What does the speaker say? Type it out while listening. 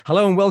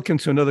Hello and welcome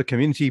to another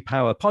Community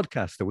Power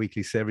podcast, a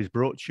weekly series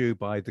brought to you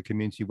by the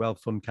Community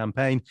Wealth Fund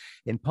campaign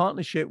in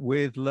partnership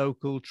with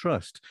Local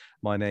Trust.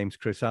 My name's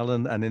Chris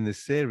Allen, and in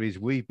this series,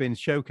 we've been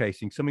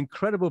showcasing some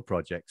incredible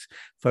projects,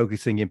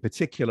 focusing in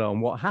particular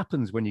on what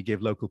happens when you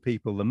give local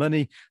people the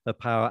money, the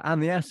power,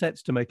 and the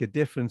assets to make a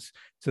difference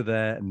to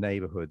their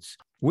neighbourhoods.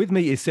 With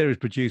me is series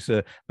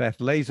producer Beth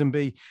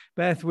Lazenby.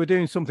 Beth, we're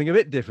doing something a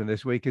bit different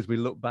this week as we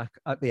look back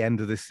at the end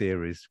of this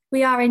series.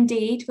 We are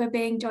indeed. We're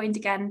being joined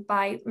again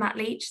by Matt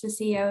Leach, the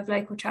CEO of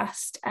Local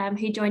Trust,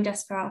 who joined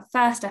us for our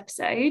first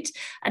episode.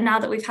 And now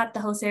that we've had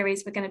the whole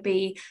series, we're going to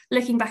be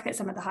looking back at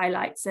some of the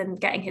highlights and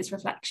getting his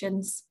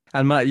reflections.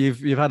 And Matt,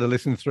 you've had a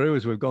listen through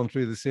as we've gone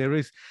through the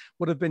series.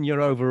 What have been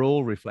your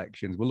overall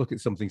reflections? We'll look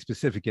at something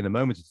specific in a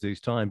moment or two's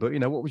time, but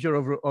what was your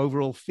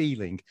overall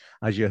feeling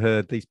as you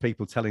heard these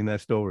people telling their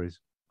stories?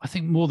 I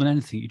think more than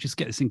anything, you just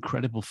get this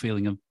incredible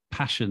feeling of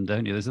passion,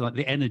 don't you? There's like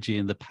the energy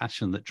and the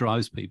passion that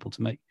drives people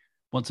to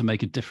want to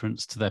make a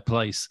difference to their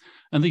place.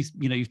 And these,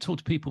 you've talked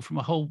to people from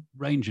a whole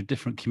range of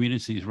different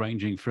communities,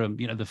 ranging from,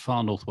 the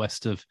far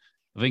northwest of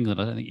England.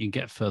 I don't think you can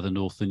get further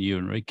north than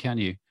Newry, can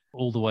you?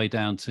 All the way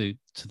down to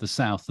the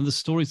south. And the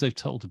stories they've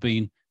told have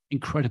been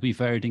incredibly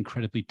varied,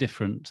 incredibly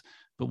different.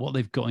 But what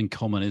they've got in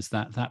common is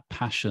that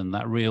passion,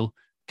 that real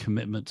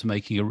commitment to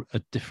making a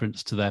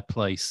difference to their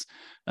place.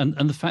 And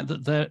the fact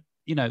that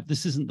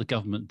this isn't the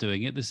government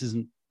doing it. This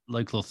isn't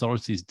local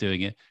authorities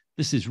doing it.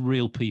 This is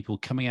real people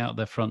coming out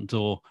their front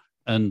door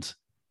and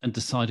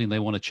deciding they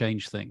want to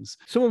change things.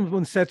 Someone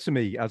once said to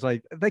me,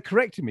 they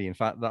corrected me, in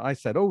fact, that I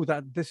said,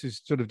 that this is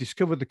sort of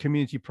discovered the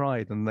community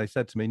pride. And they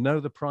said to me, no,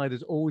 the pride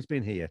has always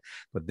been here,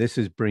 but this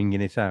is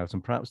bringing it out.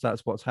 And perhaps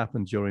that's what's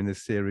happened during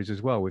this series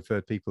as well. We've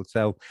heard people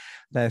tell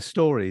their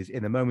stories.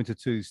 In a moment or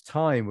two's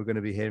time, we're going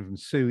to be hearing from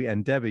Sue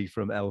and Debbie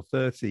from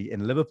L30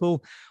 in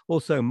Liverpool.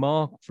 Also,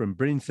 Mark from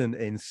Brinton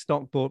in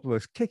Stockport.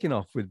 We're kicking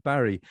off with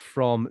Barry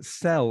from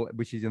Sell,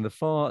 which is in the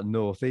far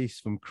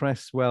northeast, from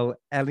Cresswell,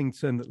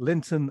 Ellington,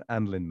 Linton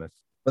and Linton.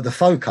 But the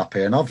folk up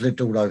here, and I've lived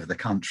all over the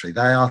country,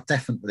 they are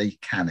definitely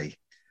canny.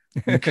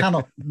 You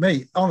cannot,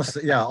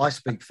 honestly, I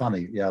speak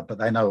funny, but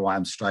they know who I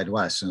am straight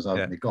away as soon as I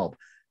open the gob.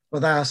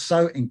 But they are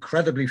so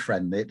incredibly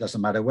friendly. It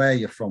doesn't matter where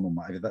you're from or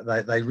whatever,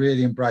 that they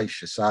really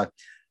embrace you. So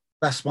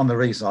that's one of the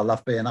reasons I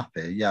love being up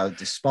here.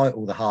 Despite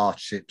all the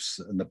hardships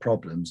and the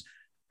problems,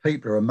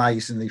 people are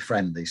amazingly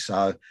friendly.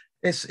 So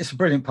it's a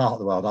brilliant part of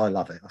the world. I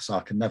love it. So I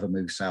can never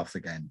move south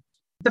again.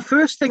 The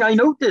first thing I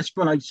noticed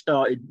when I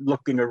started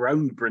looking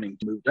around Brinton,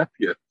 moved up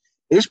here,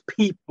 is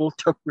people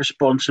took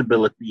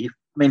responsibility. I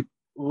mean,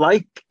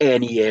 like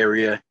any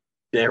area,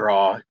 there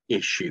are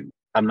issues.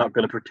 I'm not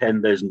going to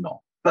pretend there's not.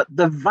 But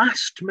the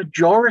vast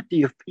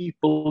majority of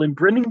people in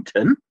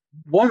Brinton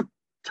want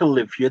to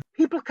live here.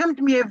 People come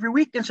to me every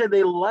week and say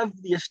they love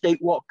the estate.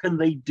 What can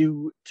they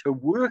do to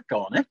work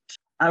on it?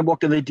 And what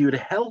can they do to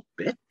help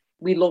it?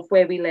 We love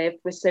where we live.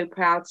 We're so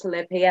proud to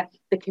live here.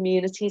 The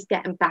community is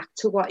getting back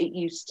to what it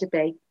used to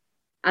be.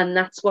 And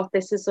that's what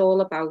this is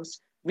all about,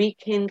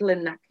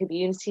 rekindling that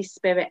community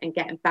spirit and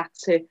getting back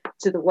to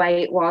the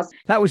way it was.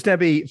 That was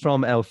Debbie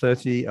from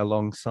L30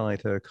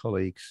 alongside her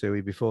colleague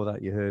Suey. Before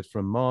that, you heard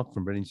from Mark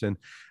from Bridlington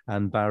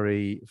and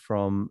Barry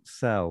from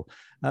Sell.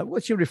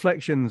 What's your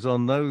reflections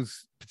on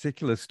those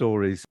particular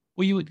stories?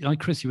 Well,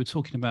 Chris, you were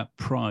talking about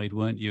pride,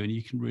 weren't you? And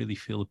you can really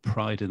feel the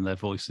pride in their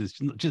voices,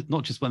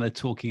 not just when they're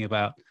talking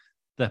about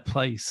their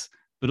place,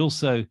 but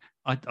also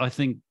I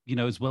think,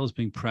 as well as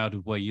being proud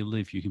of where you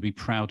live, you can be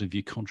proud of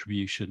your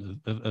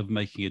contribution of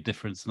making a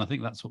difference. And I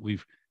think that's what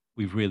we've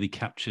really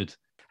captured.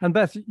 And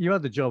Beth, you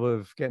had the job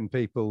of getting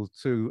people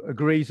to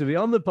agree to be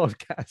on the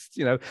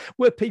podcast.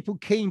 Were people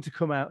keen to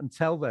come out and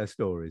tell their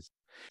stories?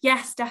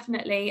 Yes,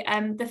 definitely.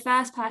 The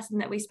first person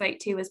that we spoke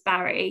to was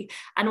Barry.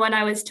 And when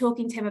I was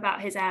talking to him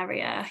about his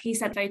area, he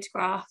sent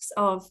photographs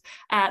of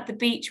the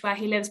beach where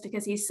he lives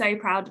because he's so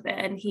proud of it.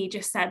 And he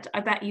just said, I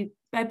bet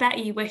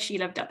you wish you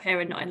lived up here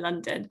and not in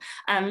London.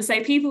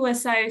 So people were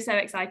so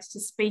excited to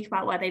speak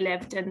about where they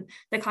lived and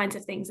the kinds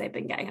of things they've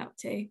been getting up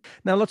to.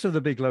 Now, lots of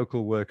the big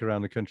local work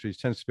around the country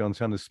tends to be on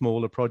kind of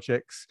smaller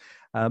projects,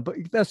 but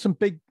there's some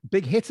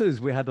big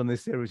hitters we had on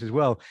this series as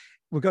well.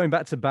 We're going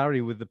back to Barry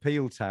with the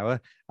Peel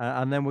Tower,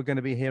 and then we're going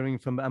to be hearing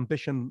from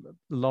Ambition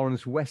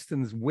Lawrence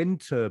Weston's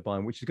wind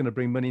turbine, which is going to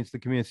bring money into the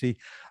community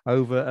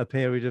over a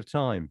period of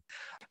time.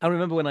 I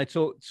remember when I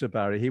talked to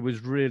Barry, he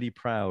was really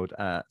proud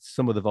at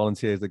some of the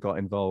volunteers that got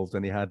involved,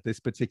 and he had this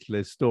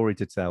particular story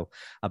to tell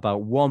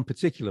about one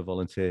particular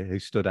volunteer who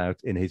stood out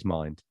in his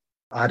mind.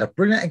 I had a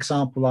brilliant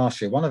example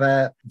last year. One of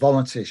our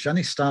volunteers, she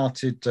only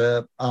started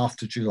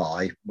after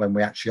July when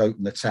we actually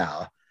opened the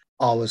tower.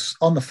 I was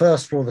on the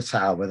first floor of the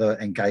tower with her,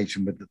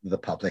 engaging with the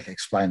public,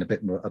 explaining a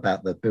bit more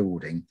about the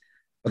building.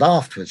 But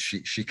afterwards,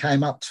 she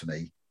came up to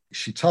me.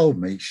 She told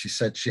me, she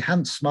said she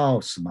hadn't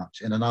smiled so much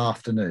in an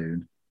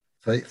afternoon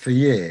for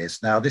years.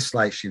 Now, this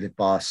lady, she lived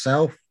by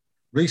herself,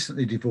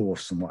 recently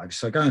divorced and whatever,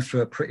 so going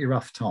through a pretty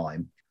rough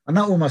time. And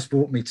that almost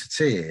brought me to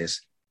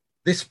tears.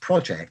 This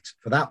project,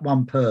 for that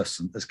one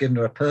person, has given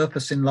her a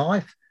purpose in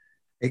life.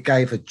 it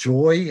gave her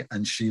joy,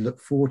 and she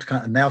looked forward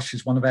to and now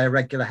she's one of our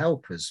regular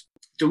helpers.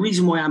 The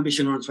reason why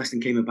Ambition Lawrence Weston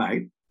came about,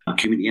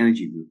 Community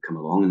Energy Group come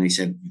along and they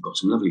said, you've got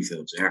some lovely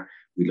fields there.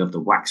 We'd love to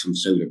wax some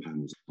solar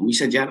panels. And we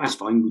said, yeah, that's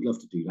fine. We'd love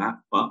to do that.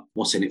 But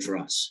what's in it for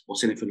us?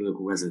 What's in it for the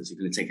local residents who are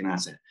going to take an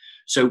asset?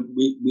 So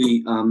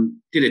we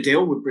did a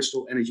deal with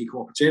Bristol Energy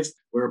Cooperative,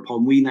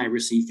 whereupon we now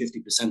receive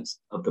 50%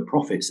 of the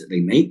profits that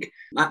they make.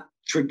 That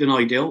triggered an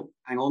ideal.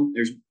 Hang on,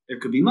 there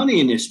could be money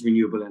in this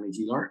renewable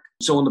energy lark.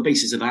 So on the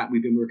basis of that,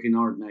 we've been working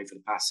hard now for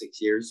the past 6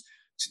 years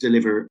to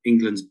deliver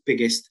England's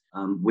biggest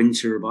wind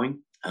turbine,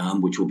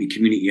 which will be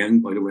community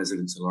owned by the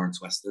residents of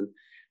Lawrence Weston.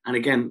 And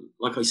again,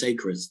 like I say,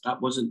 Chris,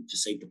 that wasn't to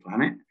save the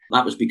planet.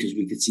 That was because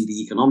we could see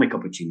the economic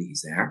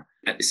opportunities there.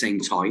 At the same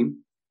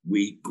time,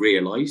 we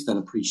realised and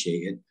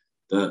appreciated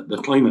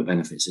the climate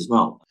benefits as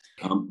well.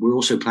 We're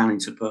also planning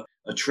to put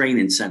a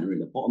training centre at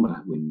the bottom of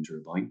that wind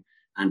turbine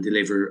and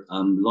deliver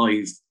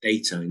live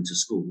data into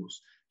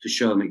schools to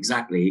show them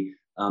exactly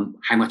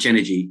how much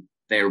energy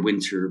their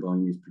wind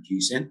turbine is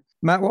producing.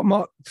 Matt, what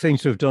Mark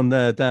seems to have done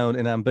there down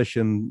in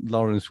Ambition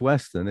Lawrence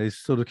Weston is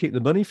sort of keep the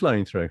money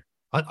flowing through.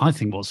 I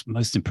think what's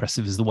most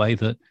impressive is the way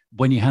that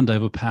when you hand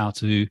over power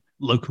to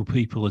local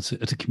people at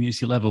a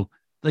community level,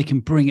 they can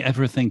bring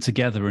everything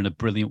together in a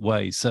brilliant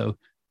way. So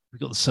we've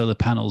got the solar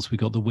panels, we've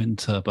got the wind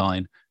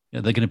turbine.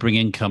 They're going to bring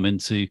income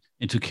into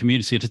a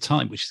community at a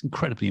time, which is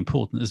incredibly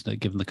important, isn't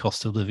it? Given the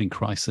cost of living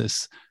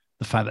crisis,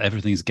 the fact that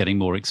everything's getting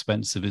more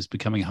expensive, is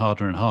becoming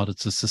harder and harder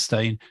to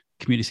sustain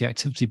community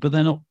activity. But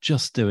they're not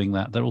just doing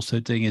that. They're also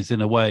doing it in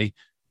a way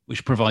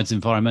which provides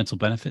environmental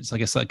benefits. I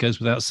guess that goes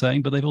without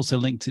saying, but they've also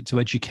linked it to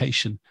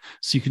education.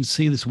 So you can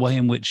see this way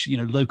in which,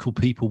 local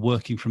people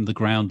working from the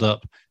ground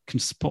up can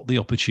spot the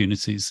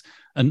opportunities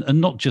and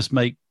not just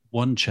make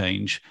one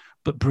change,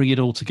 but bring it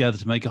all together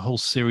to make a whole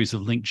series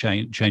of link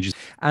changes.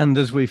 And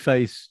as we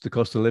face the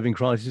cost of living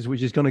crisis,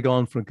 which is going to go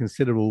on for a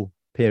considerable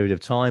period of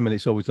time, and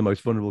it's always the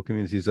most vulnerable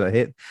communities that are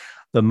hit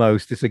the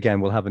most, this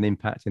again will have an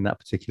impact in that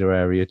particular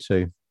area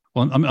too.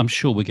 Well, I'm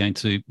sure we're going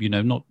to,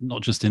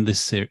 not just in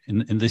this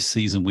in this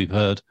season, we've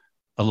heard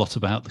a lot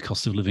about the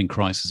cost of living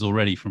crisis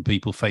already from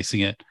people facing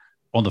it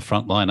on the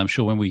front line. I'm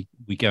sure when we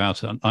go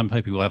out, I'm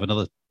hoping we'll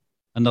have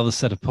another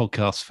set of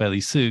podcasts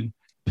fairly soon,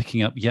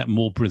 picking up yet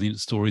more brilliant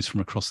stories from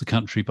across the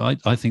country. But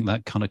I think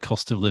that kind of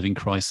cost of living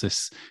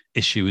crisis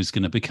issue is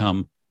going to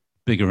become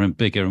bigger and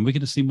bigger, and we're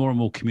going to see more and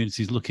more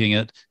communities looking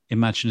at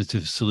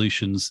imaginative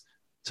solutions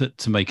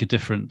to make a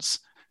difference.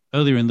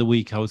 Earlier in the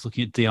week, I was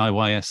looking at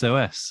DIY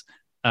SOS.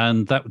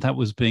 And that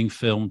was being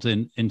filmed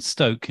in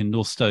Stoke, in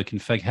North Stoke, in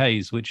Feg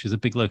Hayes, which is a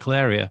big local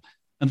area.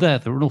 And there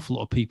were an awful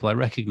lot of people I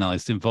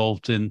recognised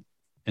involved in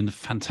the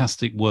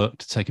fantastic work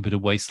to take a bit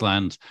of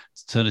wasteland,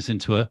 to turn it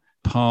into a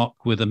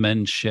park with a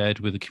men's shed,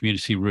 with a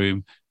community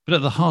room. But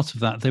at the heart of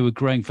that, they were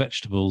growing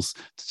vegetables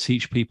to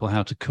teach people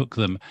how to cook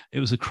them. It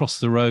was across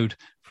the road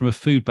from a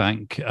food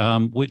bank,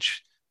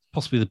 which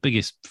possibly the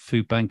biggest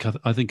food bank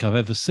I think I've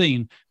ever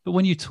seen. But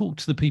when you talk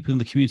to the people in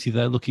the community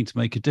there looking to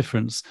make a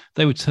difference,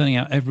 they were turning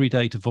out every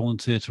day to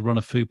volunteer to run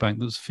a food bank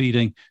that was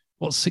feeding,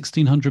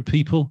 1,600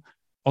 people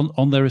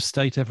on their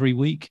estate every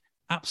week.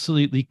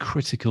 Absolutely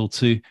critical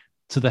to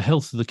the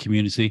health of the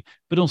community,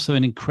 but also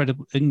an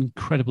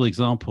incredible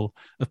example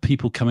of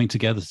people coming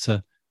together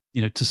to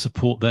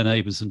support their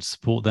neighbours and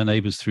support their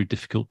neighbours through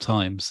difficult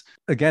times.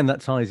 Again,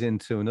 that ties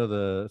into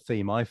another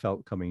theme I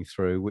felt coming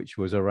through, which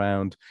was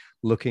around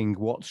looking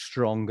what's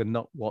strong and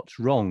not what's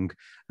wrong.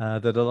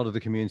 That a lot of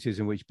the communities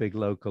in which Big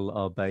Local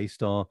are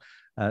based are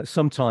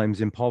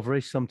sometimes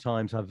impoverished,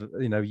 sometimes have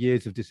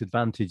years of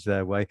disadvantage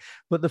their way.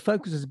 But the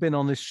focus has been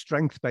on this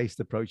strength-based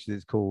approach, as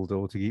it's called,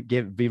 or to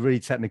be really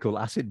technical,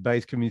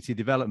 asset-based community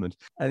development.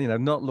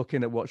 And not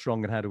looking at what's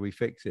wrong and how do we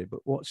fix it,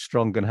 but what's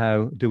strong and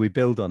how do we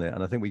build on it.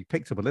 And I think we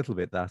picked up a little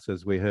bit that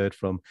as we heard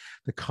from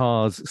the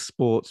Cars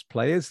Sports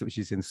Players, which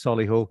is in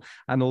Solihull,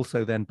 and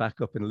also then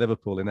back up in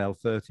Liverpool in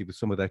L30 with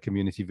some of their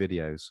community videos.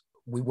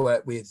 We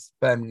work with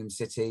Birmingham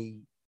City,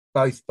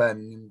 both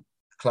Birmingham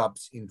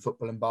clubs in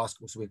football and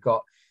basketball. So we've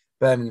got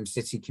Birmingham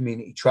City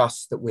Community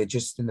Trust that we're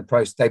just in the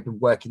process. They've been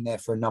working there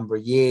for a number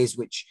of years,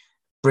 which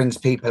brings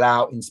people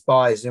out,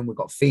 inspires them. We've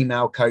got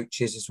female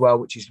coaches as well,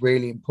 which is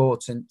really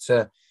important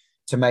to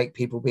make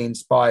people be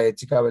inspired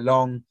to go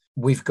along.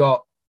 We've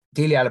got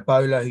Delia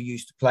Alabola, who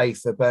used to play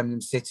for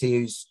Birmingham City,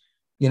 who's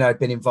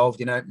been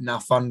involved in opening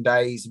our fun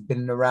days and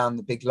been around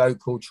the Big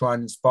Local, trying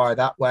to inspire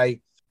that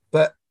way.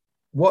 But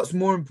what's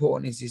more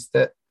important is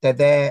that they're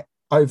there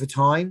over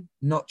time,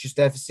 not just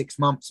there for 6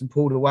 months and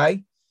pulled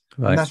away.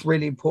 Right. And that's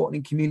really important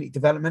in community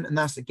development. And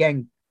that's,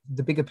 again,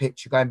 the bigger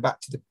picture, going back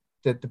to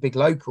the Big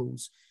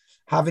Locals.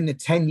 Having a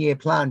 10-year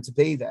plan to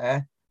be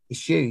there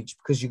is huge,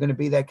 because you're going to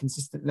be there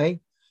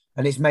consistently.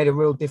 And it's made a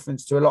real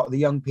difference to a lot of the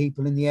young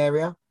people in the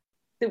area.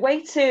 The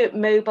way to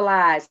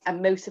mobilise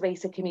and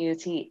motivate a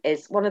community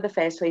is one of the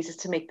first ways is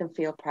to make them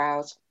feel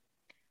proud.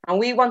 And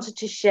we wanted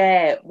to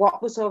share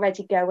what was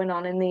already going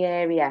on in the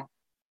area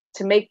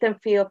to make them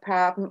feel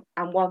proud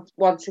and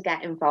want to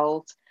get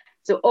involved.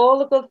 So all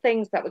the good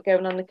things that were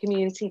going on in the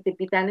community, there'd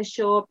be then a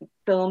short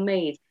film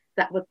made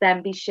that would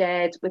then be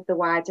shared with the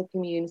wider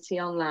community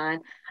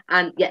online.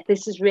 And yet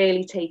this has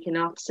really taken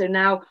off. So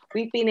now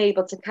we've been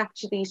able to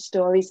capture these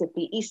stories of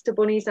the Easter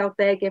bunnies out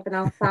there giving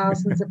out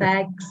thousands of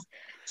eggs,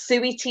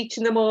 Suey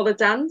teaching them all the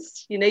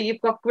dance. You know,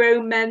 you've got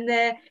grown men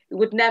there who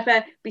would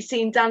never be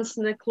seen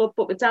dancing in a club,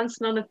 but were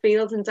dancing on a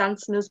field and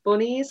dancing as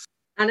bunnies.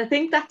 And I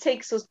think that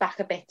takes us back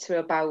a bit to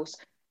about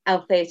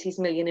L30's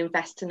million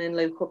investing in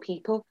local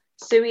people.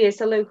 Suey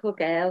is a local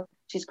girl.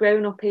 She's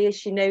grown up here.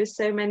 She knows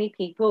so many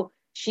people.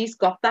 She's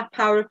got that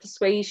power of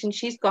persuasion.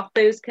 She's got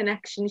those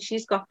connections.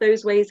 She's got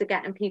those ways of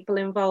getting people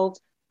involved.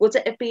 Would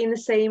it have been the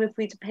same if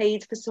we'd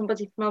paid for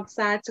somebody from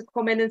outside to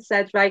come in and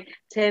said, right,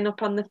 turn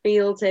up on the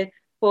field at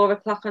 4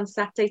 o'clock on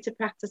Saturday to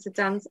practice a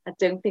dance? I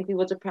don't think we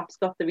would have perhaps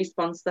got the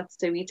response that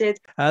Stewie did.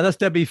 That's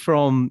Debbie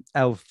from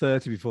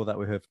L30. Before that,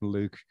 we heard from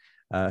Luke,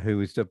 who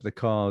was up the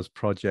CARS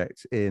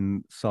project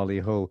in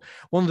Solihull.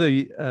 One of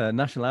the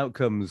national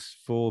outcomes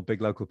for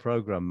Big Local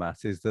Programme,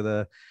 Matt, is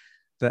that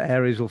the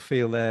areas will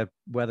feel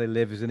where they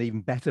live is an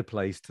even better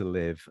place to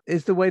live.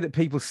 Is the way that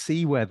people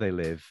see where they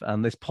live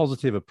and this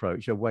positive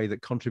approach a way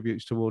that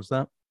contributes towards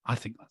that? I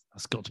think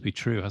that's got to be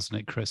true, hasn't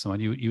it, Chris? I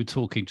mean, you were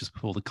talking just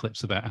before the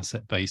clips about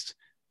asset-based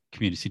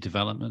community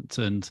development,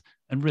 and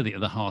really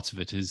at the heart of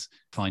it is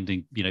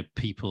finding, you know,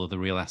 people are the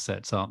real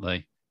assets, aren't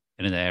they,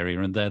 in an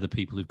area, and they're the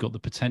people who've got the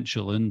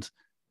potential. And,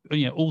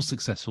 you know, all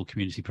successful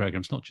community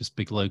programs, not just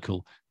Big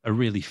Local, are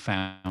really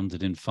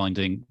founded in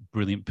finding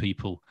brilliant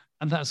people.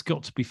 And that's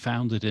got to be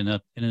founded in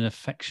an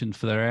affection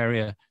for their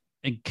area,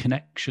 in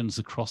connections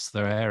across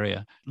their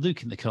area.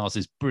 Luke in the CARS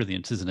is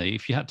brilliant, isn't he?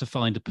 If you had to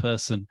find a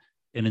person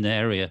in an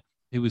area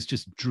who was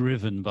just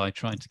driven by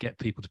trying to get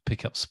people to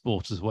pick up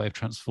sport as a way of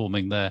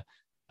transforming their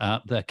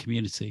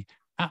community,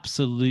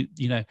 absolutely,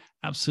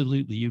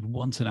 you'd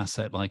want an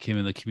asset like him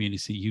in the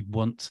community. You'd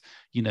want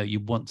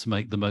to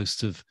make the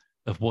most of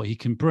what he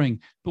can bring.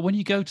 But when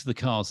you go to the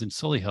CARS in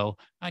Solihull,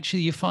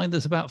 actually you find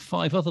there's about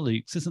 5 other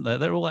Lukes, isn't there?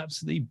 They're all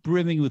absolutely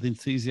brimming with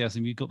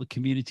enthusiasm. You've got the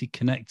community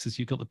connectors,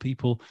 you've got the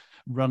people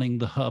running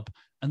the hub,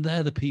 and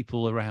they're the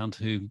people around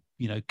whom,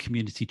 you know,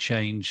 community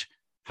change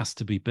has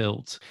to be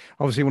built.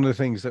 Obviously, one of the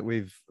things that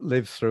we've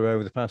lived through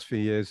over the past few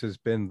years has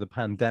been the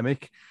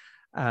pandemic.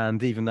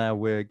 And even now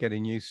we're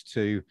getting used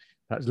to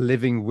perhaps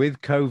living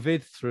with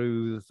COVID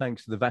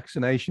thanks to the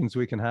vaccinations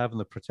we can have and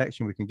the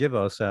protection we can give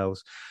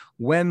ourselves.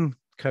 When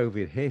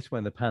COVID hit,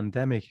 when the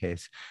pandemic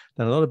hit,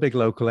 then a lot of big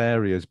local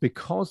areas,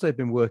 because they've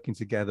been working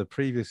together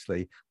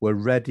previously, were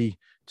ready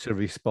to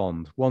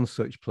respond. One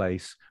such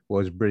place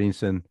was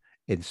Bridlington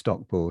in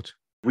Stockport.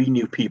 We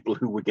knew people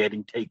who were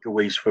getting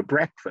takeaways for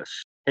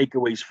breakfast,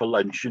 takeaways for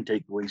lunch and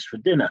takeaways for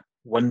dinner.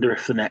 Wonder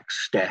if the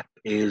next step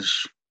is,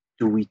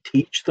 do we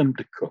teach them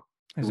to cook?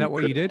 Is that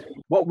what you did?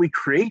 What we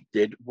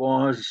created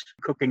was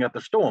Cooking Up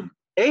a Storm.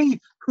 A,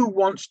 who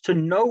wants to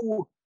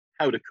know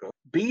how to cook?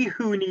 B,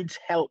 who needs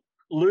help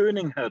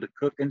learning how to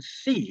cook? And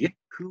C,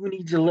 who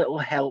needs a little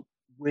help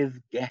with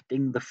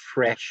getting the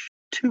fresh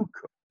to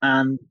cook?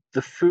 And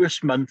the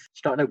first month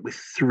started out with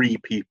 3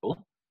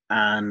 people.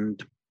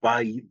 And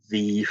by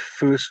the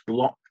first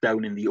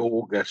lockdown in the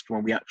August,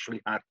 when we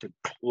actually had to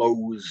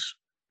close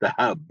the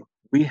hub,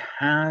 we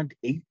had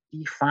 80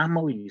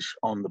 families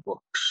on the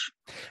books.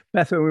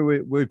 Beth, when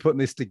we were putting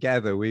this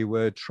together, we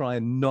were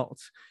trying not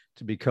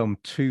to become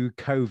too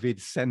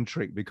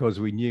COVID-centric because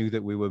we knew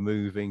that we were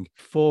moving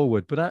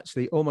forward. But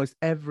actually, almost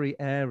every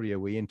area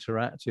we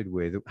interacted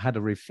with had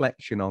a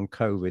reflection on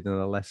COVID and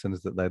the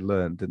lessons that they'd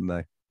learned, didn't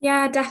they?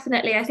 Yeah,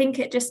 definitely. I think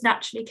it just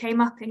naturally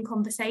came up in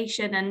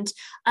conversation. And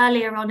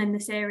earlier on in the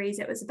series,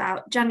 it was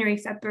about January,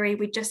 February.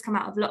 We'd just come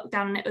out of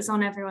lockdown and it was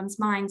on everyone's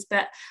minds.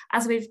 But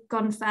as we've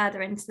gone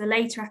further into the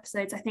later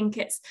episodes, I think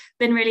it's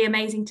been really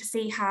amazing to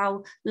see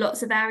how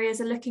lots of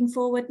areas are looking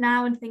forward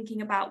now and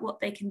thinking about what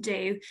they can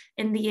do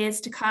in the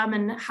years to come,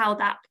 and how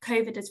that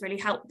COVID has really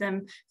helped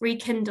them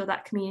rekindle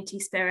that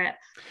community spirit.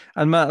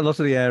 And Matt, a lot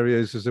of the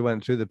areas as they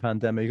went through the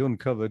pandemic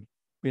uncovered,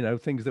 you know,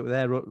 things that were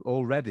there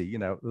already, you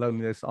know,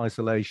 loneliness,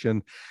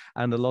 isolation,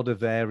 and a lot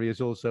of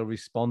areas also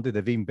responded.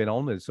 They've even been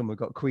honoured. Some have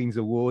got Queen's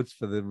Awards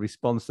for the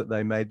response that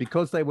they made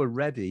because they were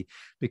ready,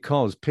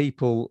 because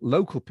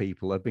local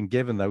people have been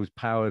given those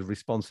powers,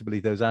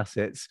 responsibility, those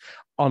assets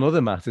on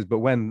other matters. But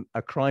when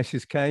a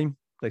crisis came,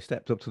 they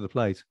stepped up to the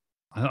plate.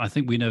 I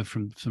think we know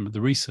from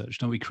the research,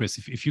 don't we, Chris?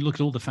 If you look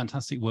at all the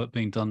fantastic work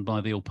being done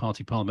by the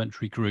All-Party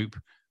Parliamentary Group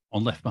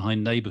on Left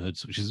Behind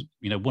Neighbourhoods, which is,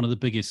 you know, one of the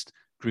biggest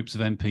groups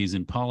of MPs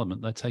in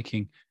Parliament, they're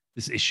taking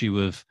this issue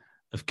of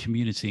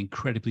community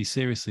incredibly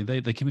seriously.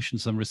 They commissioned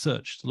some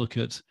research to look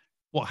at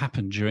what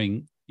happened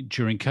during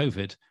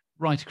COVID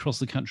right across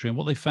the country. And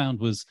what they found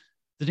was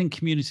that in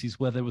communities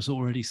where there was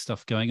already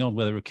stuff going on,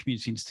 where there were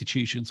community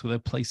institutions, where there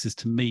were places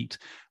to meet,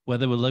 where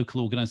there were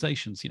local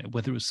organizations, you know,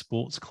 whether it was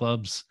sports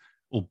clubs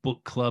or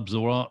book clubs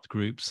or art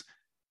groups,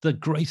 the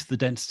greater the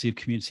density of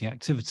community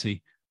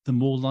activity, the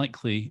more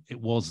likely it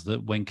was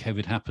that when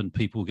COVID happened,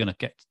 people were going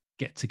to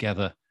get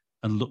together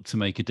and look to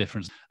make a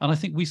difference. And I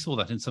think we saw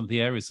that in some of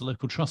the areas the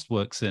local trust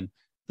works in,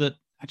 that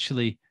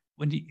actually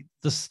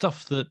the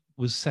stuff that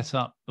was set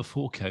up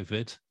before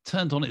COVID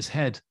turned on its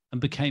head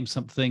and became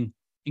something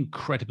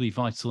incredibly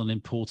vital and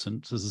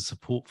important as a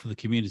support for the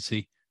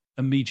community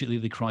immediately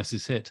the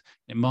crisis hit.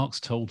 And Mark's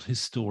told his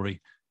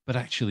story, but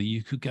actually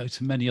you could go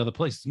to many other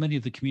places, many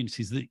of the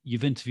communities that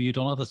you've interviewed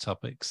on other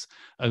topics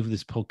over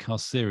this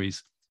podcast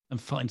series, and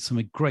find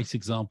some great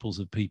examples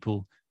of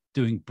people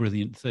doing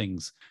brilliant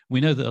things. We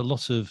know that a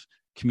lot of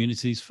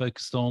communities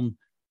focused on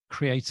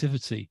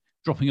creativity,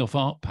 dropping off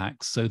art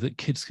packs so that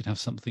kids could have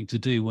something to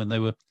do when they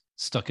were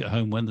stuck at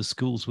home when the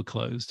schools were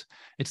closed.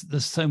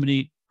 There's so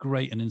many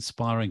great and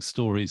inspiring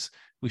stories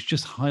which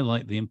just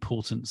highlight the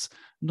importance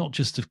not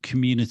just of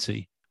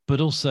community, but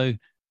also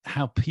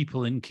how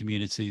people in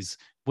communities,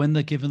 when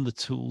they're given the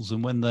tools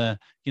and when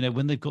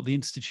they've got the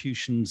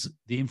institutions,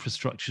 the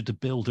infrastructure to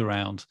build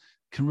around,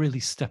 can really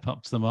step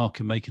up to the mark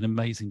and make an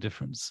amazing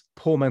difference.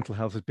 Poor mental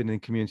health has been in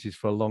communities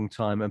for a long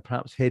time and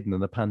perhaps hidden,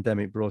 and the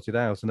pandemic brought it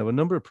out. And there were a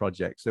number of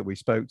projects that we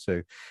spoke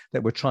to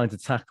that were trying to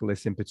tackle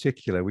this in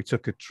particular. We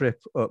took a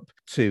trip up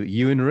to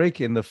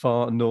Ewanrig in the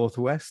far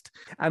northwest,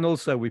 and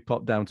also we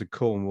popped down to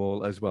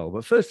Cornwall as well.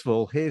 But first of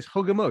all, here's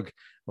Hug a Mug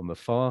from the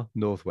far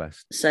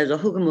northwest. So the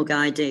Hug a Mug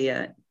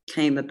idea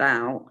came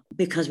about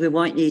because we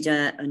wanted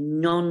a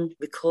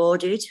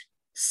non-recorded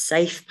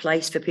safe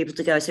place for people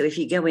to go. So if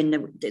you go in,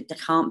 there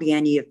can't be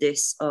any of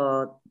this,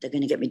 or they're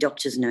going to get me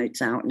doctor's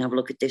notes out and have a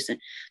look at this. And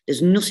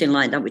there's nothing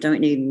like that. We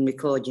don't even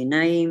record your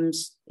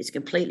names. It's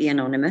completely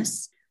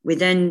anonymous. We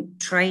then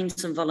trained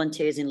some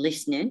volunteers in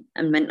listening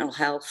and mental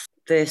health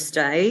first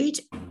aid.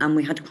 And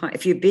we had quite a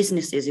few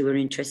businesses who were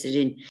interested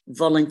in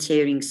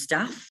volunteering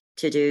staff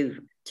to do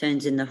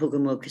turns in the Hug a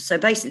Mug. So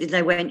basically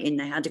they went in,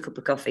 they had a cup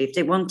of coffee. If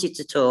they wanted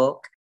to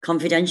talk,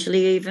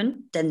 confidentially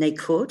even, then they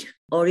could,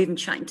 or even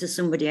chatting to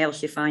somebody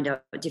else, you find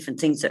out different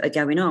things that are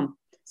going on.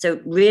 So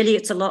really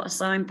it's a lot of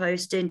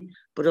signposting,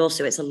 but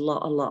also it's a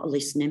lot of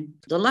listening.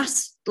 The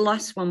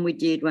last one we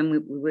did when we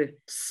were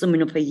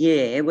summing up a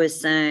year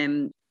was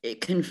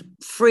it can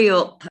free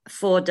up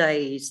 4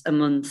 days a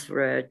month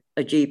for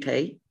a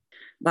GP,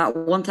 about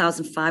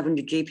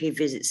 1,500 GP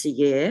visits a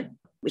year,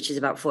 which is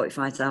about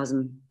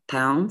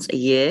 £45,000 a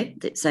year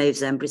that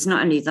saves them. But it's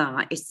not only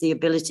that, it's the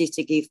ability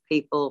to give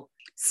people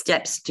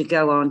steps to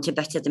go on to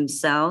better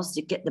themselves,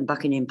 to get them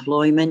back in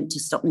employment, to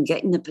stop them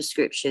getting the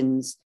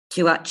prescriptions,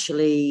 to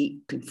actually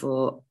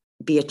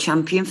be a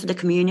champion for the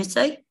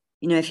community.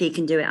 You know, if he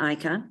can do it, I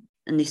can.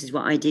 And this is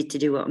what I did to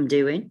do what I'm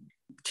doing.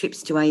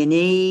 Trips to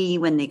A&E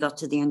when they got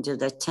to the end of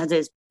their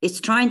tethers.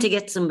 It's trying to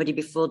get somebody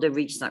before they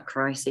reach that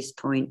crisis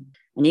point.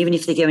 And even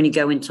if they only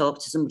go and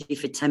talk to somebody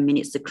for 10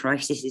 minutes, the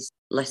crisis is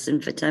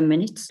lessened for 10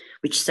 minutes,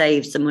 which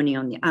saves the money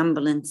on the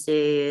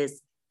ambulances,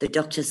 the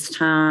doctor's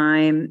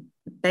time,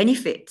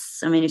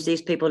 benefits. I mean, if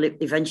these people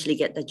eventually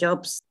get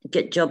jobs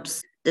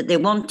that they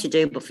want to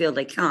do but feel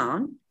they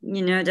can't,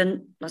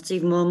 then that's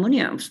even more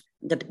money out.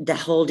 They're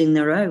holding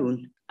their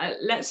own.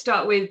 Let's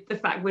start with the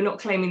fact we're not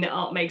claiming that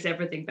art makes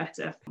everything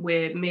better.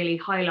 We're merely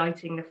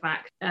highlighting the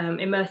fact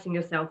immersing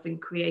yourself in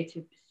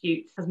creative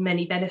pursuits has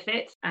many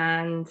benefits.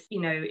 And,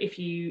 if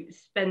you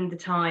spend the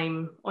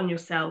time on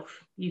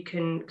yourself, you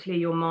can clear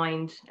your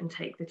mind and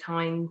take the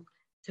time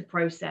to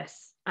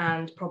process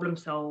and problem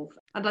solve.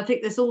 And I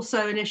think there's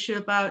also an issue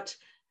about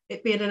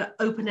it being an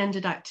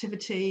open-ended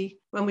activity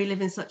when we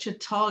live in such a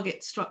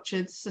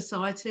target-structured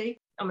society.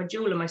 I'm a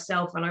jeweller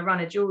myself, and I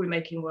ran a jewellery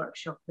making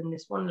workshop, and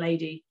this one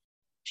lady,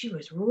 she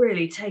was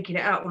really taking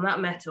it out on that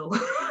metal.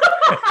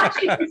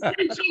 she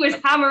was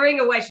hammering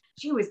away.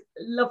 She was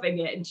loving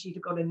it, and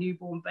she'd got a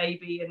newborn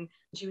baby, and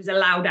she was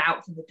allowed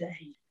out for the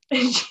day.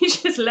 And she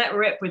just let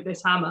rip with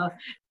this hammer.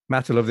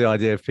 Matt, I love the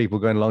idea of people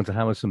going along to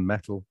hammer some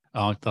metal.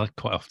 I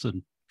quite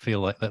often feel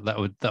like that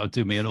would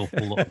do me an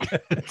awful lot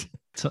good.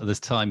 There's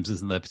times,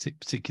 isn't there,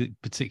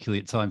 particularly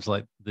at times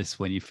like this,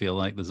 when you feel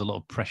like there's a lot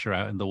of pressure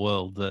out in the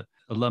world, that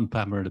a lump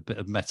hammer and a bit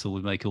of metal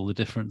would make all the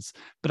difference.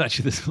 But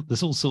actually,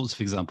 there's all sorts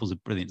of examples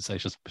of brilliant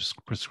social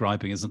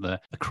prescribing, isn't there,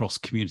 across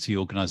community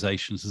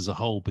organisations as a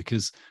whole,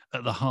 because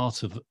at the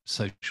heart of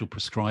social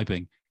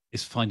prescribing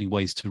is finding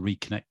ways to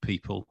reconnect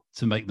people,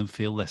 to make them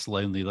feel less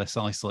lonely, less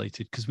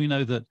isolated, because we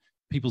know that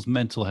people's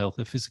mental health,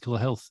 their physical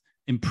health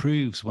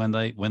improves when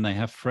they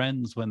have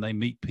friends, when they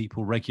meet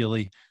people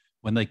regularly,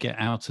 when they get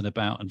out and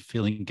about and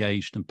feel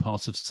engaged and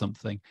part of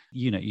something.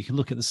 You can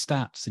look at the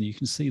stats and you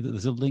can see that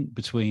there's a link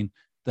between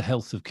the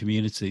health of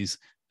communities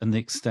and the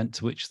extent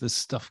to which there's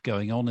stuff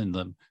going on in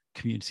them.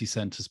 Community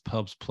centres,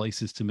 pubs,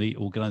 places to meet,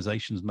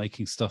 organisations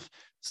making stuff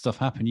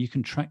happen. You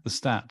can track the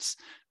stats,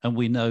 and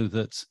we know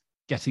that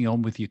getting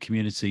on with your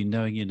community,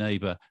 knowing your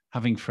neighbour,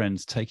 having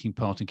friends, taking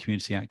part in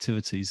community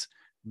activities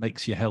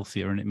makes you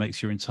healthier, and it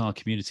makes your entire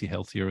community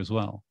healthier as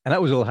well. And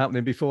that was all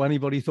happening before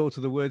anybody thought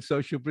of the word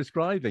social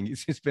prescribing.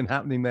 It's just been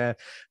happening there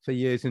for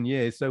years and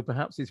years. So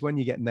perhaps it's when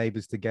you get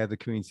neighbours together,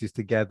 communities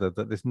together,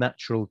 that this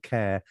natural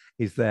care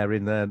is there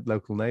in their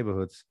local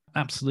neighbourhoods.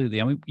 Absolutely.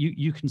 I mean,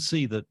 you can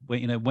see that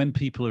when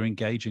people are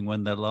engaging,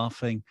 when they're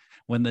laughing,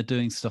 when they're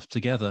doing stuff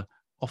together,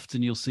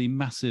 often you'll see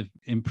massive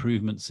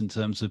improvements in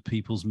terms of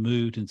people's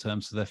mood, in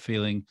terms of their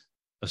feeling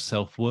of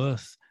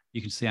self-worth,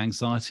 You can see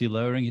anxiety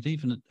lowering. It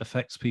even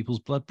affects people's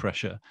blood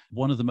pressure.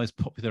 One of the most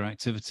popular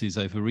activities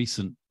over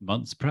recent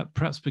months,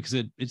 perhaps because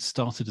it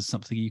started as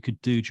something you could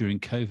do during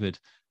COVID,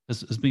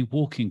 has been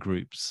walking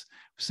groups.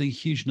 We see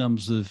huge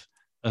numbers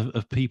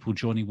of people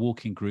joining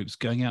walking groups,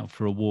 going out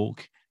for a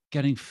walk,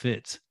 getting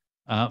fit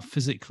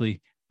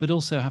physically, but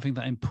also having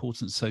that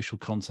important social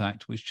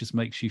contact, which just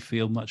makes you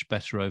feel much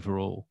better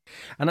overall.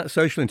 And that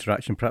social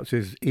interaction perhaps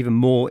is even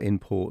more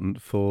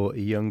important for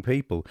young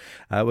people.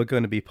 We're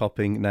going to be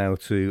popping now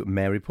to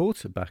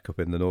Maryport, back up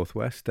in the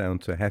northwest, down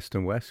to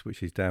Heston West,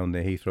 which is down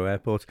near Heathrow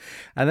Airport,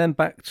 and then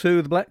back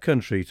to the Black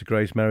Country, to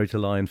Grace Mary to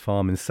Lion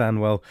Farm in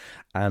Sandwell,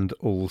 and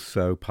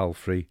also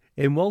Palfrey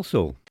in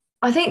Walsall.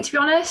 I think, to be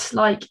honest,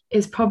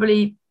 it's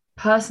probably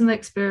personal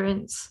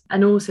experience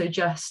and also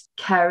just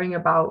caring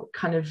about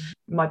kind of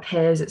my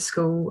peers at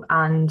school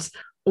and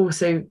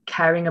also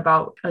caring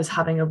about us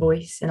having a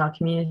voice in our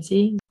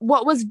community.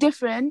 What was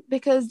different,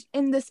 because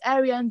in this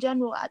area in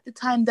general at the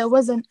time there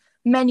wasn't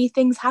many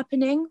things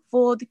happening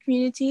for the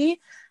community,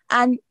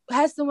 and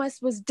Heston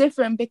West was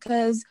different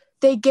because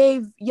they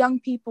gave young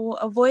people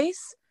a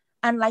voice,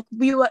 and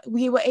we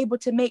were able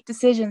to make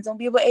decisions, and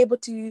we were able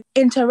to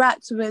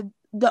interact with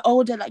the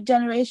older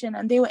generation,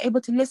 and they were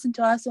able to listen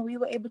to us and we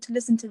were able to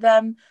listen to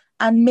them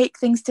and make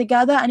things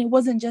together. And it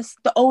wasn't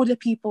just the older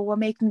people were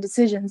making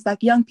decisions,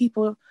 young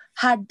people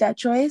had their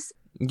choice.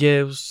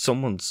 Yeah,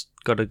 someone's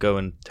got to go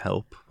and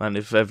help, and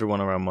if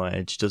everyone around my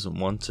age doesn't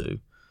want to,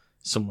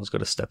 someone's got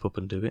to step up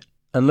and do it.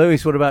 And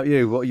Lewis, what about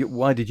you?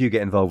 Why did you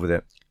get involved with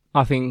it?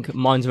 I think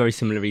mine's a very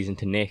similar reason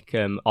to Nick.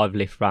 I've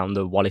lived around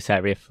the Wallace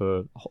area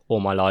for all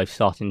my life,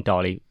 starting in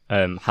Darley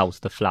house,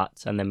 the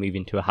flats, and then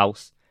moving to a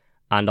house.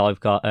 And I've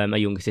got a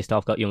younger sister.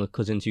 I've got younger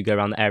cousins who go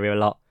around the area a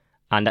lot.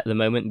 And at the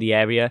moment, the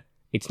area,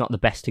 it's not the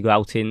best to go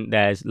out in.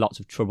 There's lots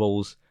of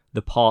troubles.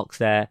 The parks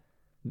there,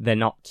 they're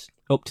not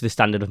up to the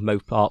standard of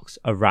most parks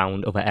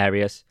around other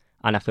areas.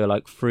 And I feel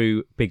like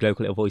through Big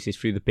Local Little Voices,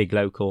 through the Big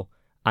Local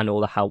and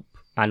all the help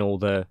and all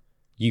the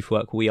youth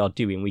work we are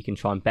doing, we can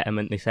try and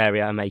betterment this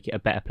area and make it a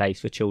better place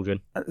for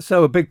children.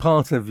 So a big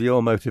part of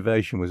your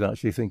motivation was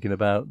actually thinking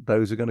about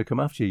those who are going to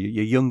come after you,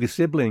 your younger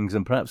siblings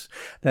and perhaps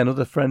then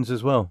other friends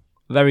as well.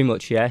 Very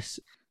much, yes.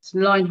 It's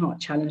the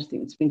Lionheart Challenge. I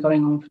think it's been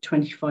going on for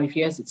 25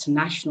 years. It's a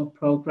national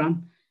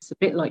programme. It's a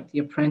bit like The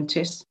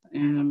Apprentice,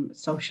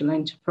 social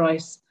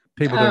enterprise.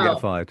 People don't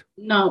get fired?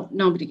 No,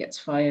 nobody gets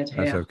fired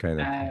here. That's okay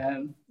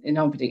then.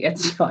 Nobody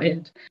gets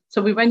fired.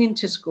 So we went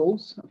into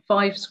schools,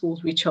 5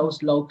 schools we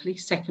chose locally,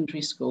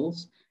 secondary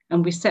schools,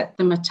 and we set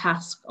them a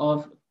task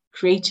of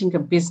creating a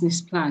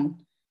business plan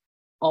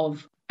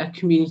of a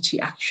community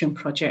action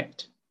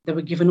project. They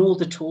were given all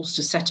the tools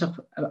to set up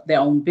their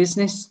own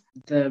business,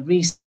 the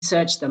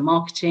research, the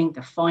marketing,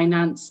 the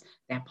finance,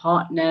 their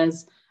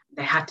partners.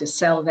 They had to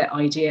sell their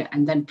idea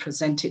and then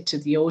present it to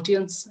the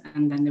audience,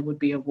 and then they would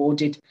be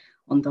awarded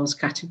on those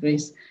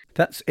categories.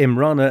 That's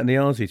Imrana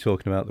Niazi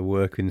talking about the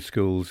work in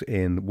schools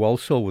in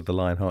Walsall with the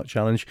Lionheart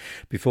Challenge.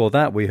 Before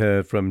that, we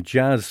heard from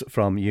Jazz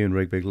from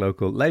Ewan Big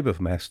Local, Labour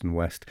from Heston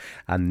West,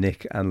 and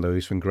Nick and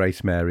Louise from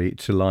Grace Mary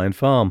to Lion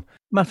Farm.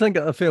 Matt,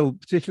 I feel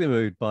particularly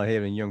moved by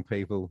hearing young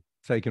people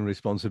taking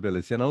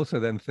responsibility, and also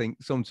then think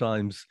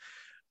sometimes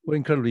we're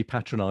incredibly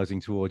patronising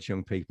towards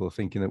young people,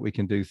 thinking that we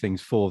can do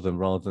things for them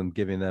rather than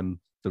giving them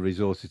the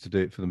resources to do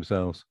it for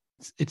themselves.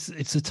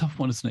 It's a tough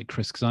one, isn't it,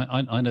 Chris? Because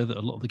I know that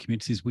a lot of the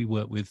communities we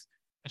work with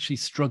actually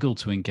struggle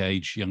to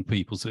engage young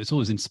people. So it's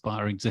always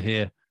inspiring to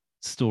hear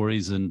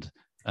stories and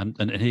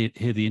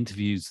hear the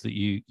interviews that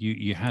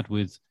you had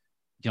with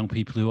young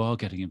people who are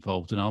getting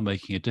involved and are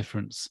making a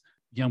difference.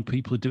 Young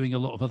people are doing a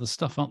lot of other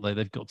stuff, aren't they?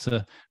 They've got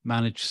to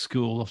manage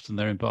school. Often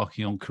they're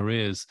embarking on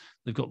careers.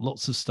 They've got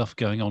lots of stuff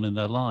going on in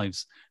their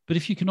lives. But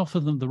if you can offer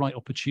them the right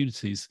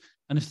opportunities,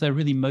 and if they're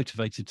really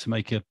motivated to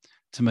make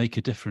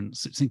a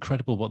difference, it's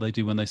incredible what they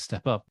do when they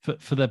step up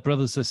for their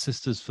brothers, their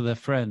sisters, for their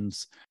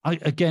friends.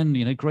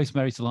 Grace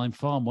Mary to Lion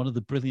Farm, one of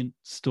the brilliant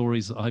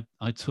stories that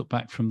I took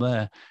back from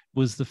there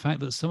was the fact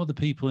that some of the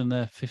people in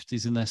their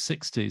 50s, in their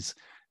 60s,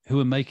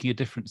 who are making a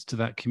difference to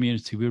that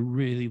community, we're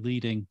really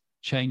leading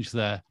change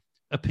there,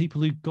 are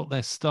people who got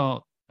their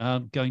start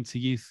going to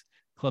youth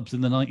clubs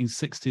in the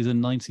 1960s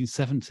and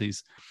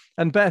 1970s.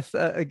 And Beth,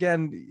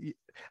 again,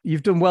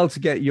 you've done well to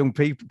get young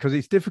people, because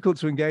it's difficult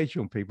to engage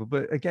young people.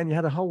 But again, you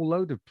had a whole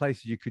load of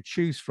places you could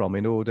choose from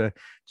in order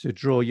to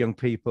draw young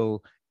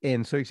people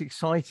in. So it's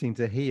exciting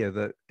to hear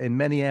that in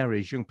many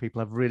areas, young people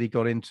have really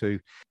got into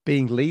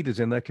being leaders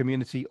in their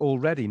community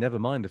already, never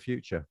mind the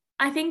future.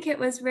 I think it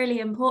was really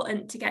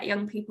important to get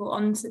young people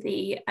onto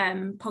the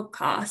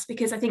podcast,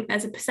 because I think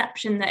there's a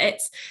perception that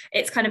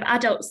it's kind of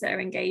adults that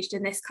are engaged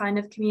in this kind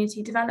of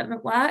community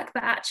development work.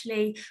 But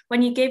actually,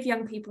 when you give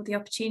young people the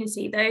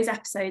opportunity, those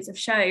episodes have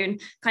shown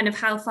kind of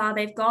how far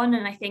they've gone.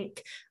 And I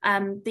think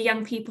the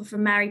young people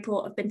from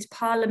Maryport have been to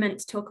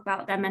Parliament to talk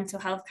about their mental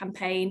health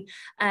campaign.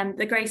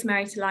 The Grace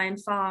Mary to Lion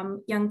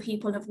Farm young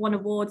people have won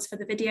awards for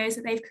the videos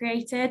that they've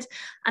created.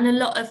 And a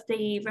lot of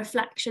the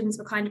reflections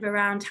were kind of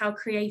around how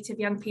creative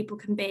young people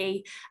people can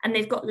be, and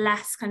they've got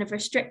less kind of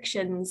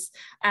restrictions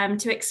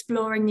to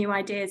exploring new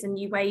ideas and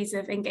new ways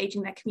of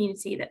engaging their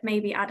community that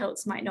maybe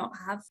adults might not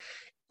have.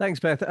 Thanks,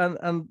 Beth.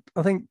 And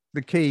I think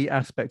the key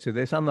aspect of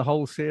this and the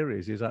whole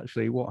series is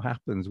actually what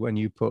happens when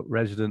you put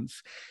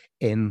residents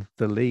in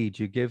the lead.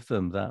 You give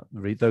them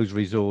those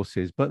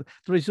resources, but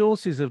the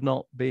resources have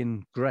not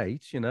been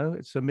great. You know,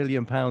 it's £1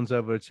 million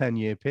over a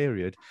 10-year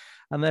period,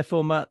 and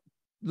therefore, Matt,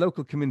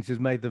 local communities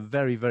made the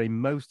very, very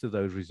most of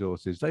those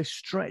resources. They've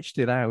stretched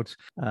it out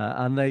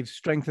and they've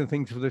strengthened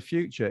things for the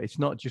future. It's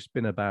not just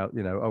been about,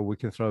 you know, oh, we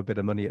can throw a bit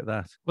of money at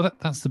that. Well,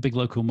 that's the big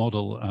local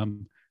model.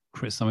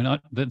 Chris, I mean,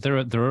 there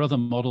are other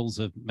models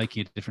of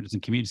making a difference in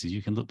communities.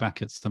 You can look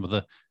back at some of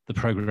the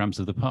programs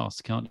of the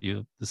past, can't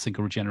you? The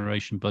Single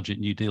Regeneration Budget,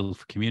 New Deal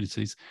for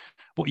communities.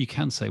 What you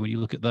can say when you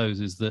look at those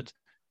is that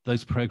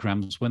those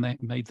programs, when they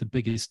made the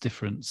biggest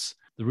difference,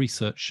 the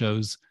research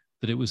shows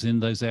that it was in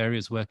those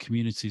areas where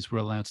communities were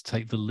allowed to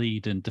take the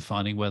lead in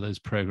defining where those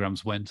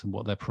programs went and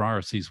what their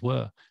priorities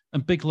were.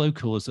 And Big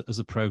Local as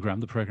a program,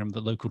 the program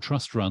that Local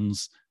Trust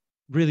runs,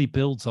 really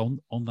builds on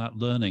that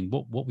learning.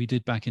 What we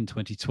did back in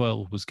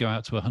 2012 was go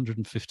out to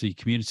 150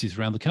 communities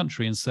around the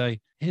country and say,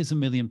 here's £1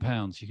 million.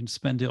 You can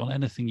spend it on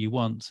anything you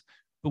want.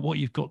 But what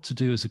you've got to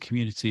do as a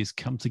community is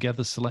come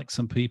together, select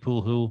some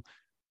people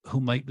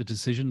who'll make the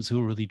decisions,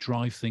 who'll really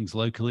drive things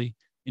locally,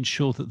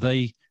 ensure that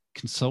they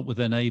consult with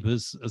their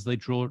neighbours as they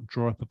draw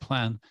up a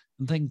plan,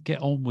 and then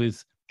get on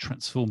with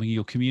transforming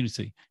your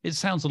community. It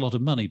sounds a lot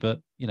of money, but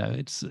you know,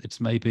 it's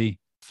maybe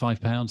 £5,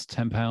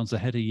 £10 a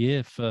head a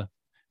year for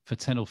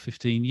 10 or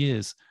 15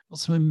 years.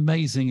 Lots of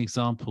amazing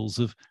examples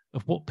of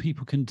what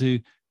people can do.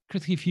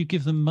 Critically, if you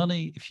give them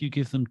money, if you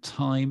give them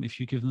time, if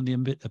you give them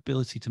the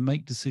ability to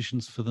make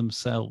decisions for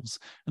themselves.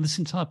 And this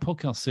entire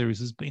podcast series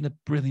has been a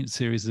brilliant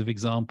series of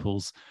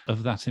examples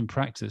of that in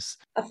practice.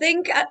 I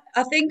think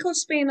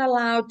us being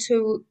allowed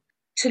to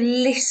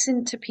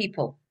listen to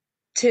people,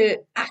 to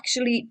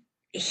actually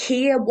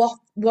hear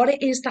what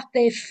it is that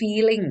they're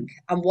feeling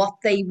and what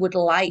they would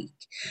like,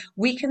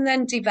 we can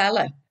then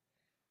develop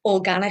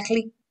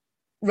organically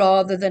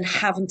rather than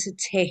having to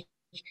take,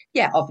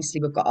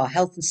 obviously we've got our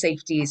health and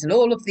safeties and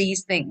all of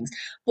these things,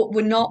 but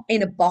we're not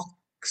in a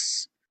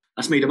box.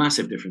 That's made a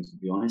massive difference, to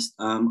be honest.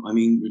 I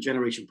mean,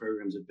 regeneration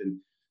programs have been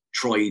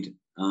tried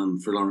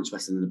for Lawrence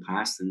Weston in the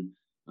past, and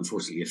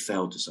unfortunately have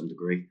failed to some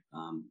degree,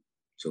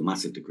 to a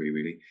massive degree,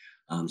 really.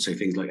 So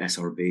things like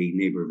SRB,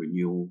 neighbourhood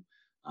renewal,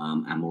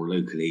 and more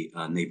locally,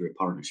 neighbourhood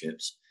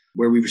partnerships,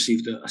 where we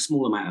received a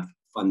small amount of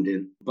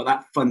funding, but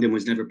that funding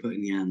was never put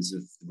in the hands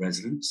of the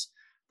residents.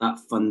 That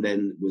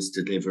funding was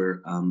to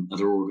deliver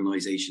other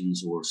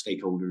organisations or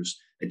stakeholders'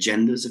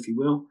 agendas, if you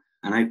will,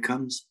 and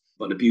outcomes.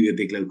 But the beauty of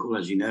Big Local,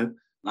 as you know,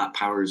 that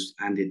power is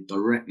handed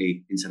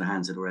directly into the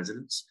hands of the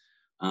residents.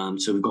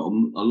 So we've got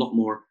a lot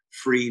more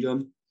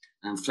freedom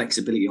and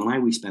flexibility on how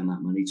we spend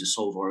that money to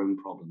solve our own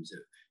problems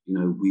that, you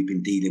know, we've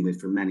been dealing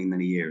with for many,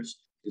 many years.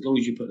 As long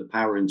as you put the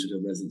power into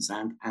the residents'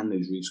 hand and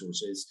those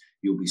resources,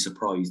 you'll be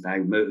surprised how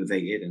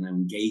motivated and how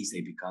engaged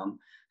they become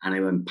and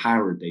how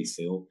empowered they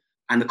feel,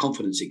 and the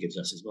confidence it gives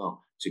us as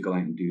well to go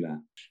out and do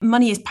that.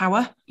 Money is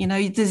power. You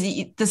know,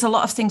 there's a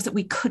lot of things that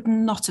we could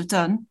not have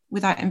done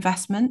without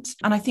investment.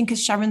 And I think,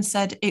 as Sharon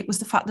said, it was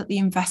the fact that the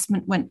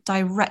investment went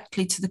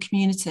directly to the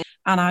community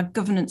and our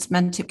governance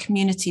meant a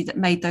community that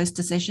made those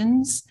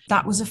decisions.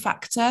 That was a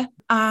factor.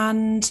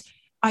 And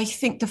I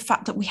think the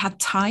fact that we had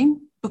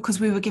time,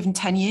 because we were given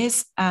 10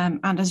 years, and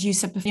as you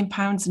said, £1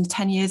 million in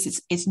 10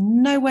 years is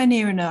nowhere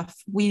near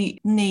enough. We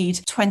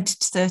need 20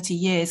 to 30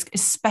 years,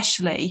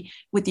 especially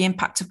with the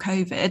impact of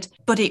COVID.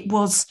 But it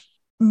was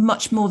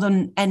much more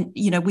than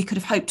we could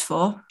have hoped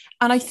for.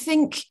 And I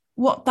think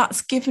what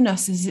that's given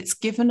us is it's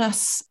given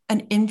us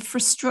an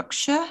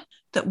infrastructure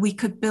that we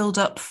could build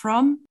up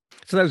from.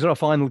 So those are our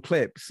final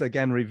clips,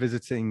 again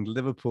revisiting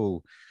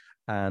Liverpool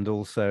and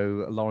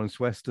also Lawrence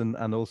Weston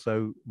and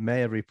also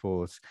Mayor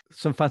reports.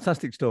 Some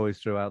fantastic stories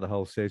throughout the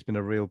whole series. It's been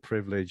a real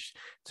privilege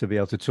to be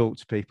able to talk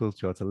to people,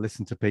 to be able to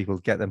listen to people,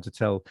 get them to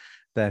tell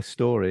their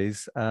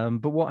stories.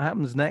 But what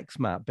happens next,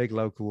 Matt? Big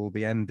Local will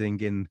be ending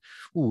in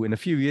a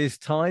few years'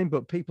 time,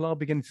 but people are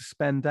beginning to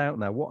spend out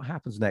now. What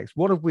happens next?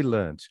 What have we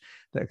learned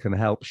that can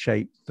help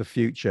shape the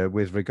future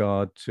with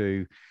regard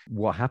to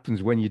what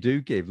happens when you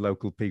do give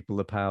local people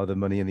the power, the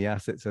money and the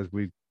assets, as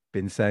we've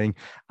been saying,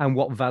 and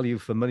what value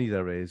for money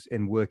there is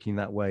in working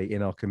that way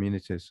in our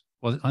communities?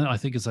 Well, I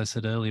think, as I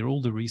said earlier,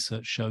 all the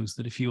research shows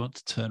that if you want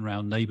to turn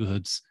around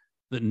neighbourhoods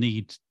that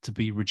need to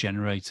be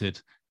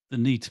regenerated, that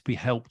need to be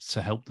helped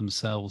to help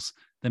themselves,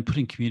 then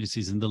putting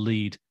communities in the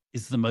lead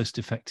is the most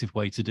effective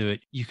way to do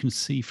it. You can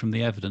see from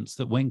the evidence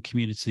that when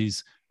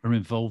communities are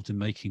involved in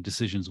making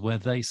decisions where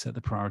they set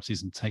the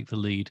priorities and take the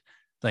lead,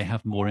 they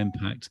have more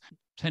impact.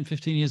 10,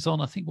 15 years on,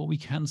 I think what we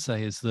can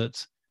say is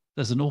that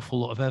there's an awful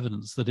lot of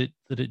evidence that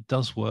it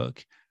does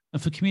work.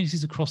 And for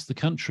communities across the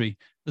country,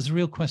 there's a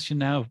real question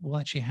now of, well,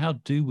 actually, how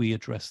do we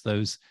address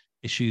those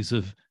issues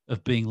of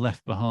being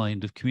left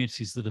behind, of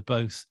communities that are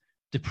both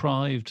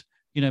deprived,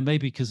 maybe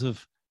because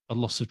of a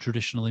loss of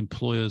traditional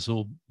employers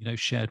or,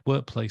 shared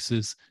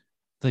workplaces,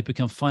 they've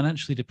become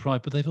financially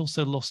deprived, but they've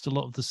also lost a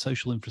lot of the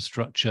social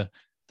infrastructure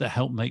that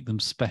helped make them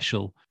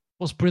special.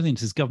 What's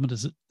brilliant is government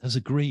has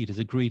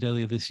agreed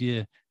earlier this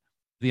year,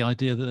 the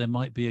idea that there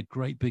might be a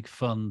great big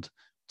fund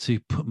to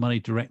put money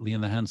directly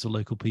in the hands of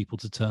local people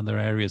to turn their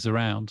areas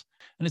around.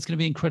 And it's going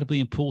to be incredibly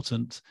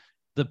important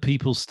that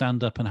people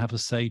stand up and have a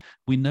say.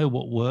 We know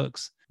what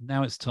works.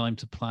 Now it's time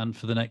to plan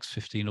for the next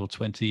 15 or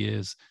 20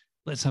 years.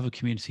 Let's have a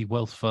community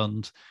wealth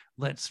fund.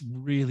 Let's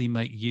really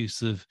make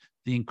use of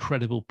the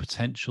incredible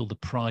potential, the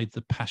pride,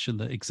 the passion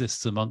that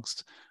exists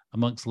amongst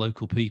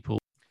local people.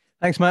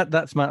 Thanks, Matt.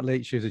 That's Matt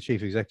Leach, who's the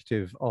Chief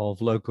Executive of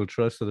Local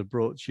Trust, that have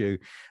brought you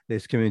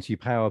this Community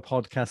Power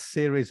podcast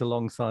series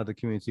alongside the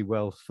Community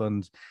Wealth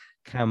Fund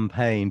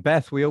campaign.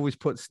 Beth, we always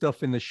put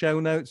stuff in the show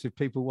notes if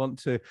people want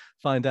to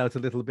find out a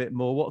little bit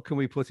more. What can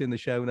we put in the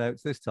show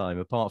notes this time,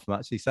 apart from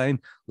actually saying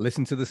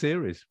listen to the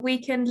series? We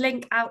can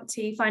link out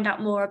to find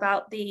out more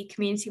about the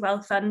Community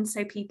Wealth Fund,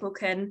 so people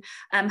can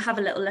have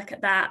a little look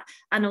at that,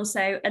 and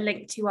also a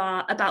link to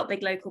our About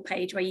Big Local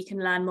page where you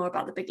can learn more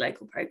about the Big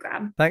Local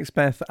programme. Thanks,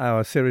 Beth,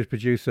 our series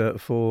producer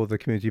for the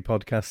Community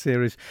Podcast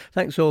series.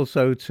 Thanks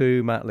also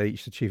to Matt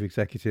Leach, the Chief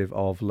Executive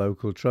of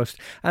Local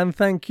Trust, and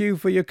thank you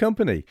for your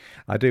company.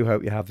 I do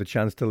hope you have the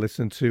chance to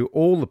listen to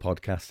all the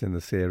podcasts in the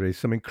series.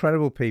 Some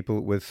incredible people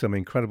with some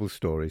incredible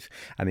stories,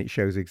 and it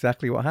shows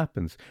exactly what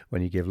happens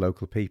when you give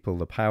local people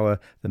the power,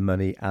 the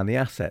money and the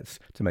assets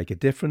to make a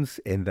difference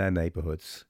in their neighbourhoods.